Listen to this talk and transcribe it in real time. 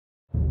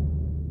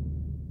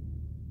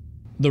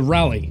the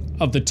Rally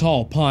of the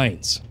Tall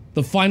Pines.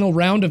 The final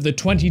round of the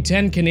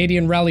 2010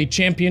 Canadian Rally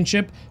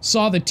Championship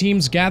saw the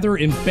teams gather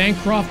in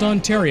Bancroft,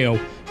 Ontario,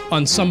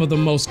 on some of the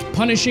most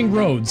punishing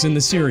roads in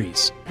the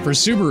series. For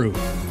Subaru,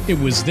 it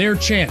was their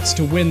chance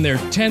to win their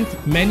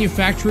 10th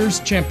Manufacturers'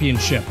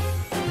 Championship.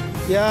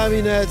 Yeah, I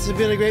mean, it's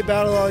been a great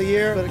battle all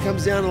year, but it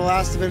comes down to the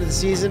last event of the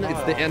season.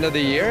 It's the end of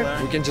the year.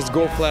 We can just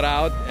go flat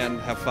out and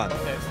have fun.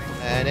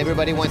 And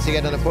everybody wants to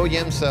get on the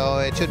podium, so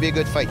it should be a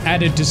good fight.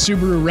 Added to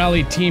Subaru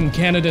Rally Team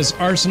Canada's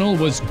arsenal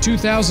was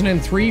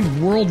 2003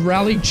 World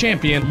Rally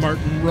Champion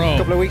Martin Rowe. A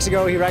couple of weeks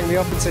ago, he rang me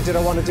up and said, did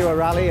I want to do a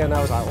rally? And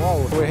I was like,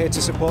 whoa, we're here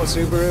to support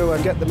Subaru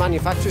and get the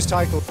manufacturer's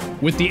title.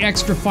 With the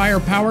extra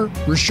firepower,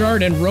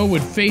 Richard and Rowe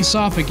would face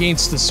off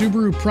against the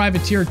Subaru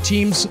Privateer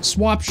teams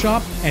Swap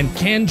Shop and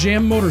Can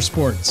Jam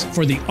Motorsports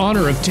for the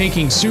honor of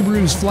taking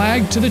Subaru's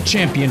flag to the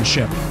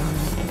championship.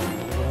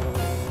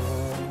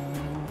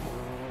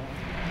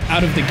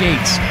 Out of the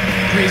gates,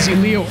 crazy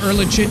Leo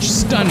Erlichich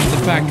stunned the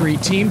factory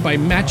team by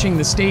matching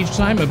the stage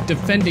time of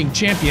defending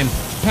champion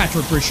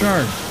Patrick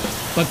Richard.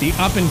 But the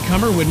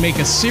up-and-comer would make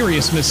a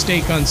serious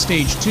mistake on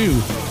stage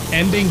 2,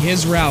 ending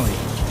his rally.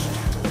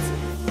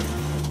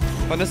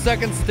 On the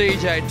second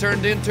stage, I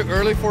turned in too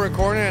early for a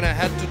corner and I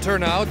had to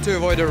turn out to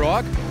avoid a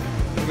rock.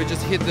 We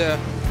just hit the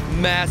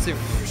massive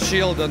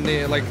shield on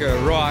the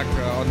rock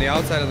on the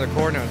outside of the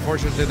corner.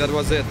 Unfortunately, that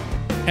was it.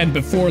 And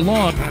before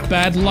long,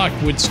 bad luck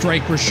would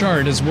strike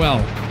Richard as well.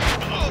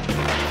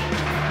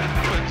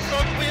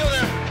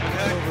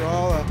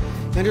 Overall,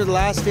 entered the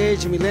last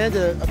stage and we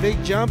landed a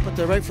big jump, but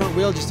the right front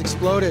wheel just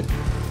exploded.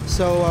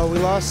 So we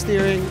lost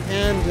steering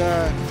and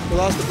we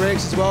lost the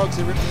brakes as well because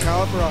it ripped the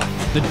caliper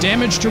off. The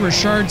damage to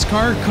Richard's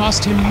car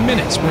cost him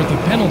minutes worth of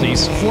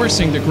penalties,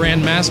 forcing the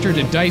Grandmaster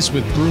to dice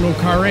with Bruno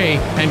Carré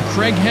and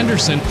Craig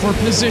Henderson for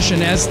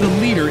position as the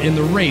leader in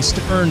the race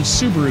to earn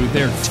Subaru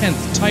their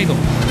 10th title.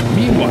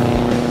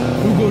 Meanwhile,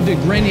 Hugo de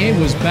Grenier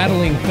was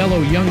battling fellow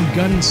young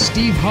gun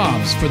Steve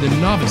Hobbs for the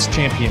Novice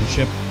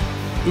Championship,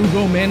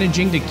 Hugo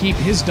managing to keep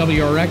his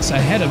WRX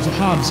ahead of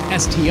Hobbs'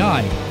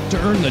 STI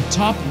to earn the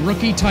top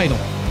rookie title.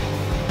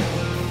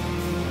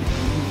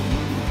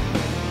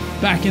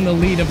 Back in the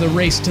lead of the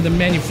race to the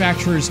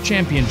Manufacturers'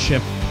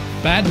 Championship,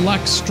 bad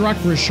luck struck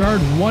Richard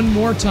one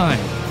more time,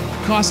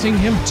 costing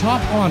him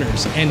top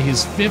honors and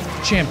his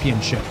 5th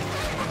championship.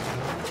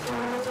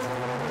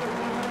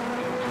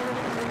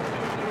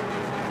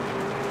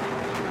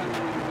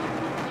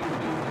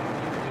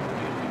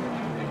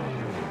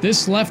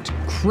 This left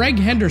Craig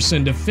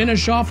Henderson to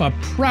finish off a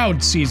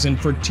proud season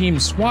for Team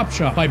Swap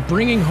Shop by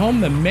bringing home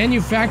the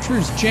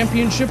Manufacturers'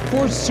 Championship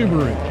for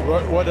Subaru.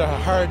 What a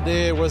hard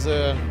day. It was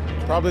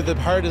probably the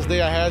hardest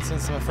day I had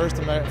since my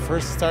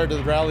first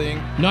started rallying.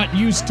 Not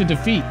used to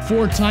defeat,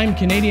 4-time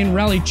Canadian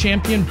Rally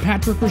Champion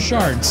Patrick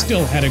Richard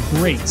still had a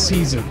great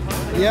season.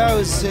 Yeah, it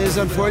was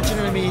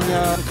unfortunate. I mean,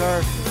 the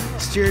car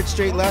steered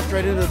straight left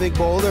right into a big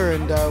boulder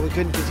and we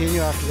couldn't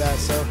continue after that.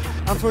 So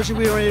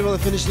unfortunately we weren't able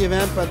to finish the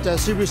event, but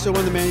Subaru still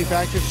won the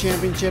Manufacturers'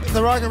 Championship.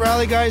 The Rocket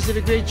Rally guys did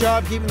a great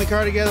job keeping the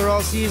car together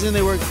all season.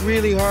 They worked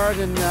really hard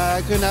and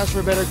I couldn't ask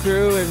for a better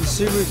crew, and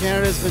Subaru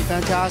Canada has been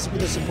fantastic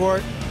with the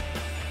support.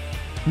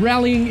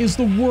 Rallying is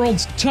the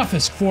world's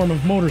toughest form of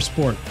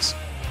motorsports,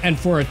 and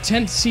for a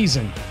 10th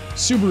season,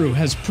 Subaru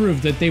has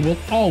proved that they will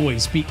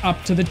always be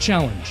up to the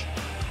challenge.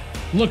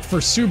 Look for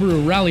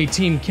Subaru Rally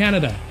Team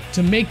Canada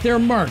to make their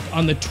mark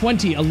on the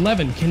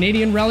 2011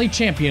 Canadian Rally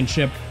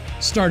Championship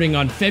starting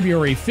on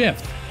February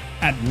 5th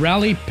at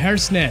Rally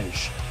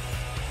Perce-Neige.